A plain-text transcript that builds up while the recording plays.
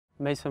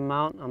Mason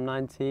Mount, I'm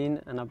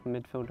 19 and I'm a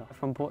midfielder.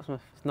 From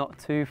Portsmouth, it's not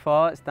too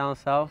far, it's down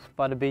south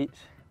by the beach.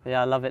 But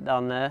yeah, I love it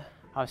down there.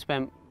 I've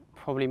spent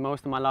probably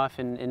most of my life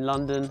in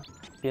London,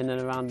 being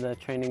around the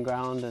training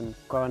ground and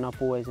growing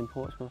up always in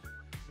Portsmouth.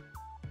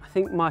 I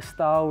think my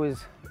style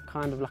is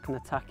kind of like an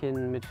attacking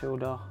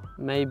midfielder,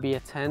 maybe a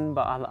 10,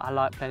 but I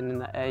like playing in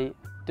the 8,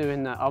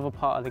 doing the other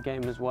part of the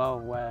game as well,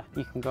 where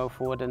you can go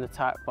forward and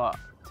attack, but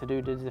to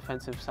do the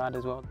defensive side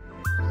as well.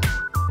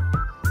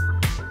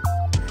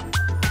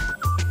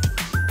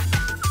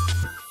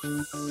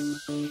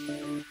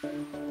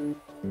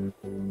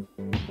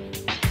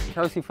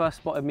 Chelsea first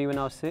spotted me when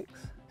I was 6,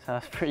 so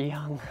that's pretty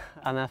young.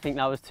 And I think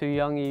that was too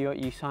young.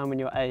 You sign when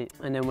you're 8,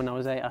 and then when I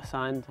was 8 I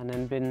signed, and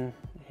then been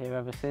here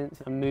ever since.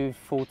 I moved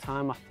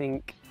full-time, I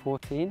think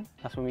 14.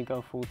 That's when we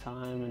go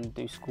full-time and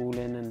do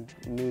schooling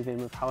and move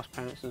in with house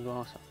parents as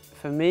well. So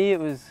for me,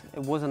 it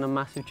wasn't a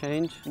massive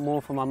change.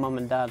 More for my mum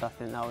and dad, I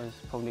think that was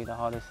probably the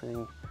hardest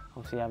thing.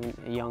 Obviously having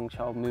a young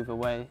child move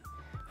away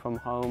from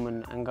home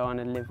and going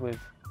and live with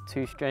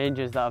 2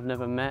 strangers that I've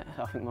never met.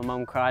 I think my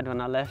mum cried when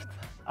I left.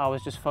 I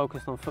was just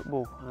focused on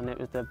football, and it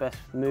was the best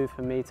move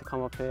for me to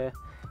come up here,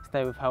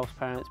 stay with house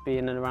parents, be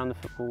in and around the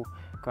football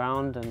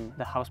ground. And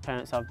the house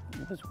parents I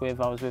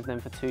was with them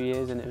for 2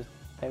 years, and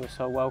they were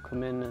so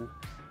welcoming, and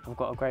I've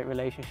got a great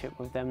relationship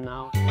with them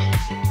now.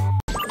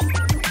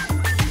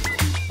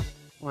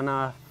 When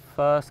I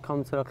first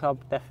come to the club,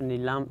 definitely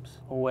Lamps.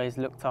 Always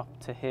looked up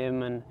to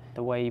him and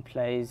the way he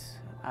plays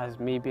as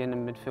me being a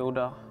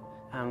midfielder.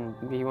 And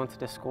he wanted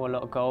to score a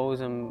lot of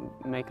goals and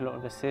make a lot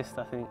of assists.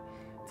 I think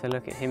to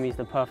look at him, he's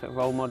the perfect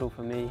role model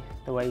for me.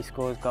 The way he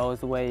scores goals,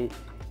 the way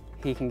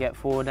he can get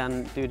forward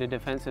and do the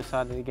defensive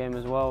side of the game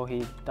as well.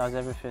 He does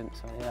everything,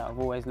 so yeah, I've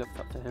always looked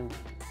up to him.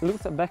 I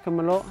looked at Beckham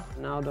a lot,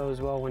 Ronaldo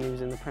as well when he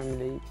was in the Premier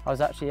League. I was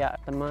actually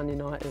at the Man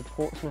United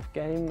Portsmouth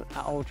game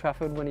at Old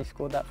Trafford when he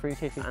scored that free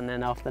kick, and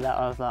then after that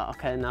I was like,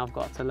 okay, now I've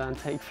got to learn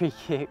to take free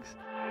kicks.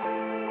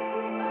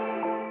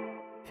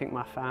 I think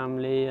my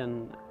family,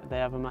 and they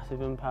have a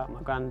massive impact.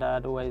 My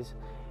granddad always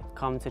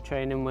come to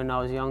training when I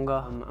was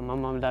younger, and my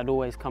mum and dad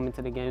always come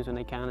into the games when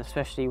they can,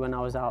 especially when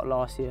I was out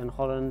last year in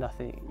Holland. I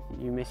think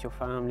you miss your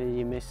family,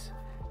 you miss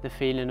the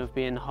feeling of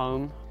being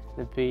home,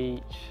 the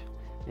beach.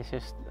 It's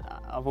just,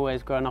 I've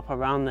always grown up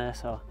around there,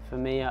 so for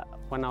me,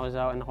 when I was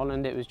out in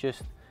Holland, I was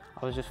just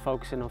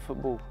focusing on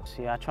football.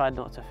 So yeah, I tried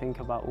not to think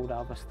about all the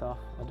other stuff.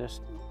 I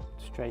just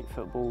straight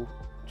football,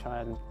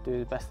 try and do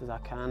the best as I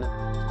can.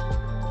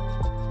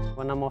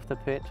 When I'm off the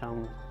pitch,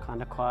 I'm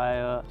kind of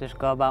quiet, just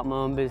go about my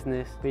own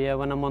business. But yeah,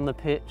 when I'm on the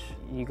pitch,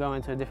 you go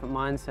into a different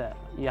mindset.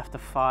 You have to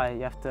fight,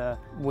 you have to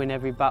win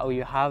every battle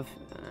you have,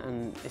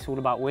 and it's all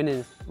about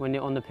winning. When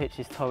you're on the pitch,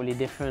 it's totally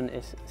different.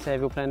 Say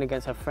if you're playing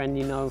against a friend,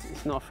 you know,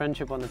 it's not a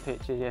friendship on the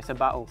pitch, it's a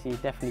battle. So you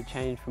definitely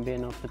change from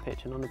being off the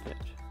pitch and on the pitch.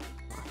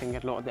 I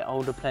think a lot of the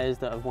older players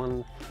that have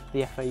won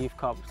the FA Youth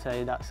Cup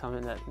say that's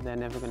something that they're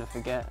never going to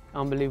forget.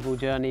 Unbelievable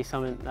journey,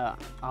 something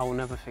that I will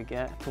never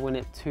forget. To win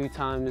it 2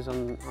 times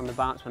on the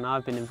bounce when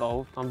I've been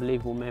involved,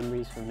 unbelievable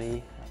memories for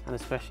me, and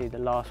especially the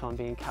last one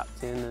being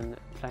captain and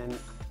playing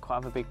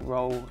quite a big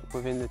role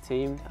within the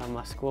team.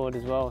 I scored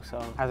as well,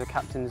 so as a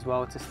captain as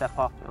well, to step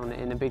up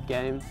in a big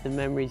game, the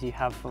memories you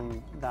have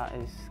from that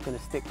is going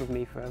to stick with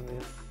me forever.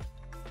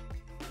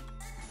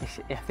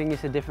 I think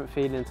it's a different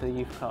feeling to the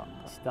Youth Cup.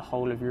 It's the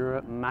whole of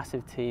Europe,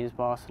 massive teams,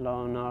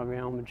 Barcelona,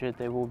 Real Madrid,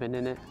 they've all been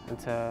in it. And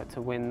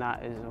to win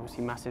that is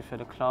obviously massive for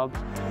the club.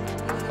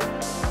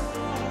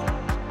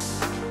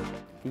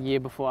 The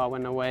year before I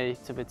went away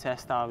to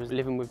Vitesse, I was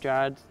living with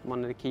Jared,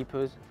 one of the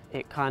keepers.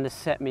 It kind of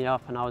set me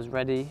up, and I was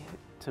ready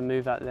to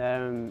move out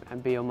there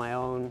and be on my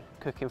own,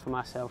 cooking for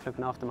myself,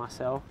 looking after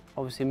myself.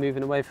 Obviously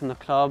moving away from the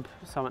club,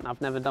 something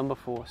I've never done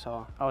before,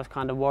 so I was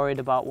kind of worried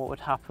about what would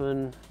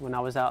happen when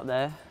I was out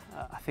there.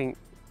 I think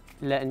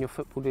letting your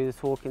football do the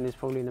talking is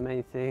probably the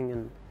main thing,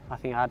 and I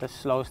think I had a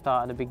slow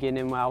start at the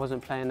beginning where I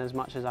wasn't playing as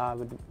much as I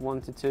would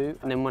wanted to.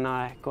 And then when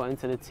I got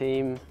into the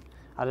team,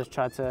 I just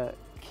tried to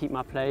keep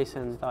my place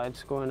and started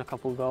scoring a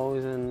couple of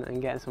goals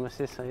and getting some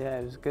assists, so yeah,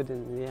 it was good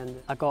in the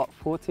end. I got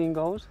 14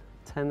 goals,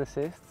 10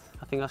 assists.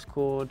 I think I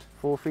scored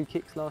 4 free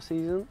kicks last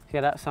season.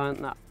 Yeah, that's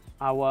something that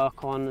I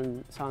work on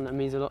and something that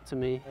means a lot to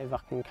me. If I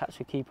can catch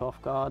a keeper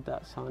off guard,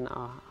 that's something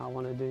that I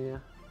want to do, yeah.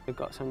 We've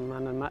got some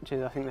man of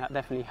matches. I think that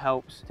definitely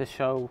helps to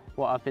show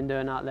what I've been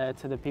doing out there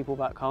to the people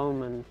back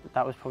home, and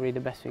that was probably the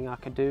best thing I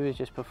could do, is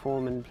just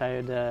perform and play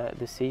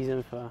the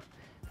season for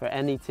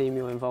any team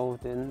you're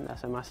involved in.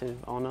 That's a massive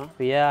honour.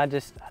 But yeah, I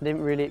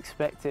didn't really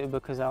expect it,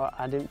 because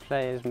I didn't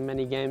play as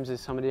many games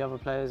as some of the other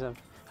players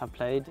have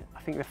played.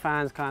 I think the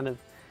fans kind of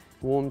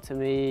warmed to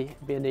me,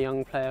 being a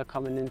young player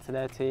coming into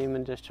their team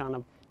and just trying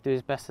to do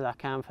as best as I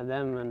can for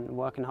them and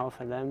working hard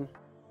for them.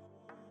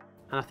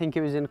 And I think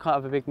it was in quite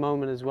of a big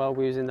moment as well.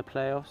 We was in the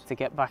playoffs to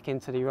get back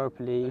into the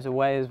Europa League. It was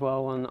away as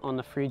well on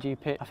the 3G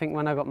pitch. I think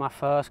when I got my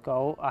first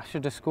goal, I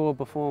should have scored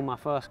before my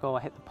first goal.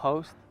 I hit the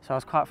post. So I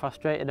was quite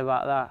frustrated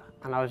about that.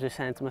 And I was just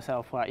saying to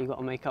myself, right, you got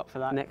to make up for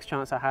that. Next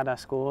chance I had, I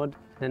scored.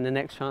 Then the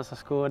next chance I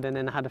scored, and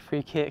then I had a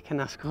free kick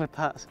and I scored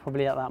that. So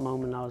probably at that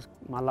moment,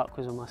 my luck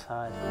was on my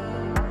side.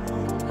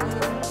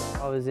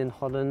 was in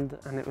Holland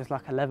and it was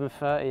like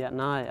 11:30 at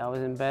night. I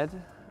was in bed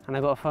and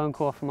I got a phone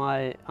call from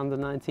my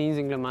under-19s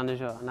England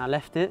manager and I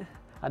left it.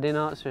 I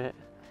didn't answer it.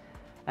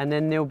 And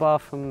then Neil Barr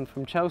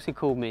from Chelsea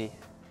called me.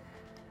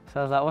 So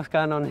I was like, what's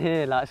going on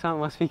here? Like,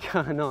 something must be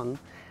going on.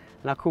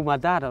 And I called my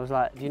dad. I was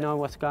like, do you know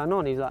what's going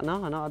on? He's like,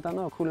 no, I don't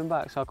know. I'll call him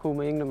back. So I called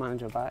my England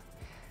manager back.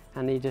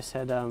 And he just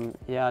said,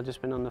 yeah, I've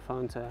just been on the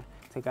phone to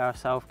Gareth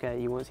Southgate.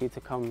 He wants you to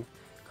come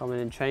in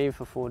and train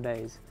for 4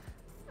 days.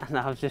 And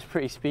I was just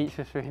pretty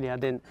speechless, really. I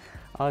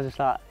was just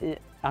like, yeah,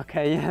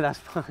 okay, yeah, that's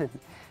fine.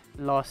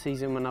 Last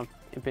season when I've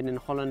been in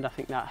Holland, I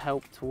think that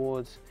helped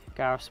towards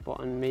Gareth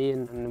spotting me.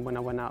 And when I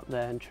went out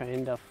there and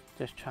trained, I've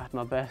just tried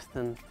my best.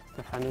 And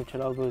Gianfranco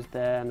Zola was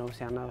there, and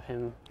obviously I know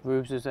him.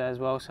 Rubes was there as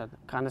well, so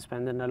kind of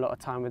spending a lot of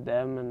time with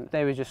them. And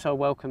they were just so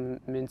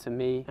welcoming to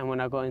me. And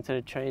when I got into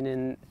the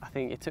training, I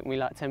think it took me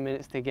like 10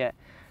 minutes to get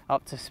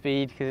up to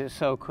speed because it was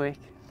so quick.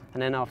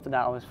 And then after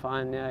that I was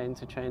fine, yeah,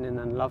 into training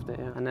and loved it.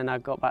 Yeah. And then I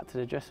got back to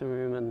the dressing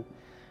room and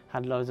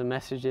had loads of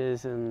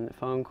messages and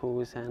phone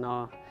calls saying,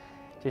 oh,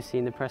 just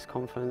seen the press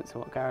conference,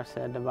 what Gareth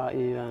said about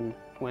you. And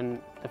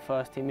when the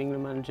first team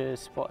England manager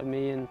spotted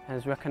me and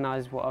has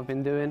recognised what I've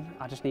been doing,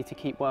 I just need to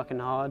keep working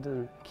hard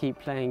and keep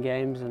playing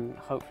games and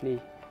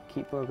hopefully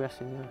keep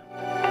progressing.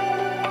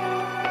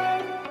 Yeah.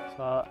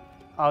 So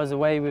I was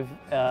away with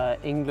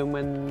England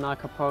when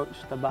Nike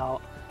approached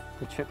about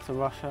the trip to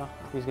Russia.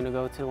 He was going to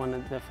go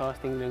to their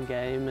first England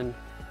game, and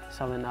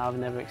something that I've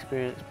never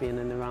experienced, being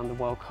in around the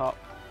World Cup.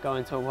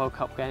 Going to a World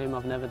Cup game,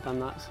 I've never done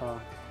that, so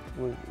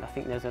I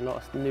think there's a lot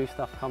of new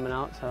stuff coming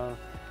out, so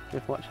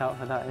just watch out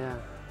for that, yeah.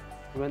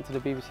 We went to the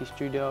BBC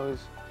studios,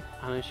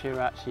 and Shearer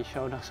actually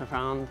showed us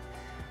around,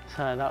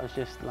 so that was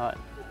just like,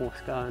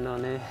 what's going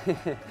on here?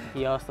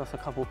 He asked us a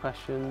couple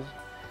questions,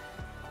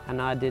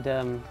 and I did,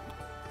 I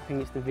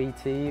think it's the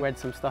VT, read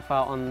some stuff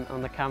out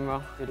on the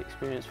camera. Good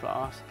experience for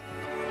us.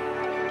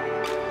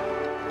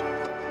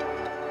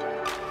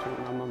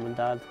 My mum and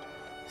dad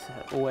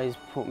always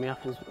brought me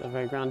up as a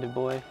very grounded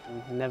boy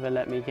and never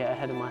let me get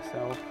ahead of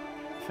myself.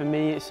 For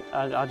me,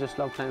 I just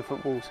love playing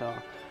football, so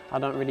I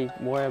don't really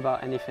worry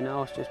about anything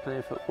else, just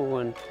playing football,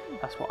 and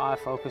that's what I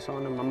focus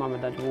on. And my mum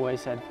and dad have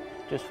always said,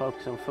 just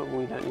focus on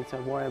football, you don't need to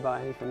worry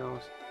about anything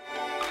else.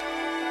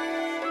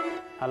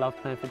 I love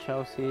playing for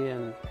Chelsea,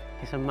 and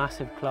it's a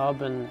massive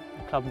club and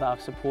a club that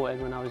I've supported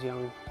when I was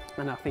young.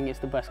 And I think it's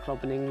the best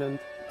club in England.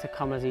 To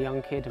come as a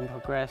young kid and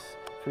progress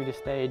through the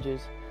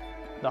stages,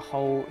 the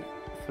whole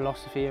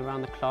philosophy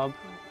around the club,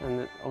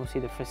 and obviously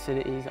the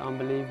facilities are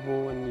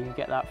unbelievable, and you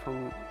get that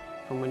from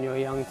when you're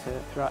young to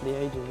throughout the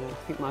ages. I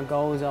think my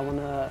goal is I want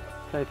to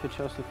play for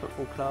Chelsea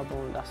Football Club,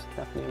 and that's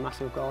definitely a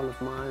massive goal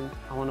of mine.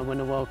 I want to win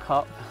a World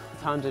Cup.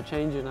 Times are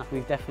changing.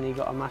 We've definitely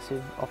got a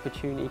massive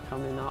opportunity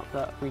coming up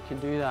that we can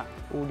do that.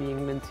 All the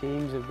England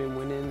teams have been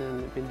winning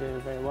and have been doing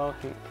very well.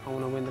 I think I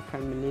want to win the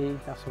Premier League.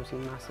 That's obviously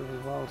massive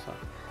as well. So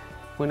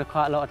win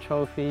quite a lot of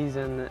trophies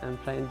and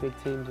playing big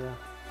teams. Yeah.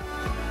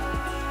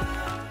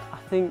 I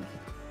think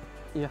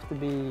you have to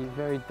be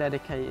very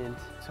dedicated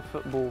to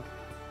football.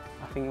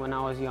 I think when I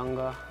was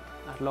younger,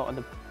 a lot of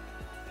the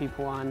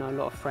people I know, a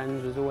lot of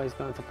friends, was always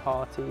going to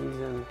parties,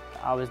 and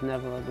I was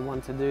never the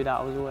one to do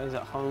that. I was always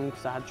at home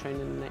because I had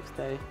training the next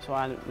day, so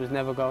I was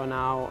never going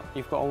out.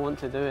 You've got to want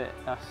to do it.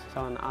 That's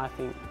something I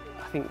think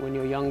when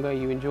you're younger,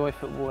 you enjoy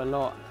football a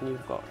lot, and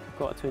you've got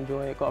to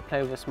enjoy it, got to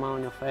play with a smile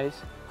on your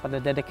face. But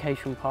the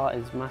dedication part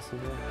is massive.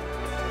 Yeah.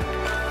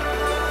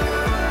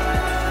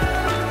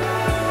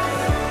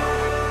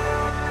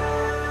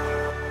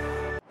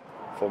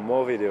 For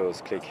more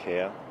videos, click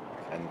here,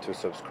 and to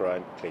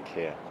subscribe, click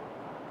here.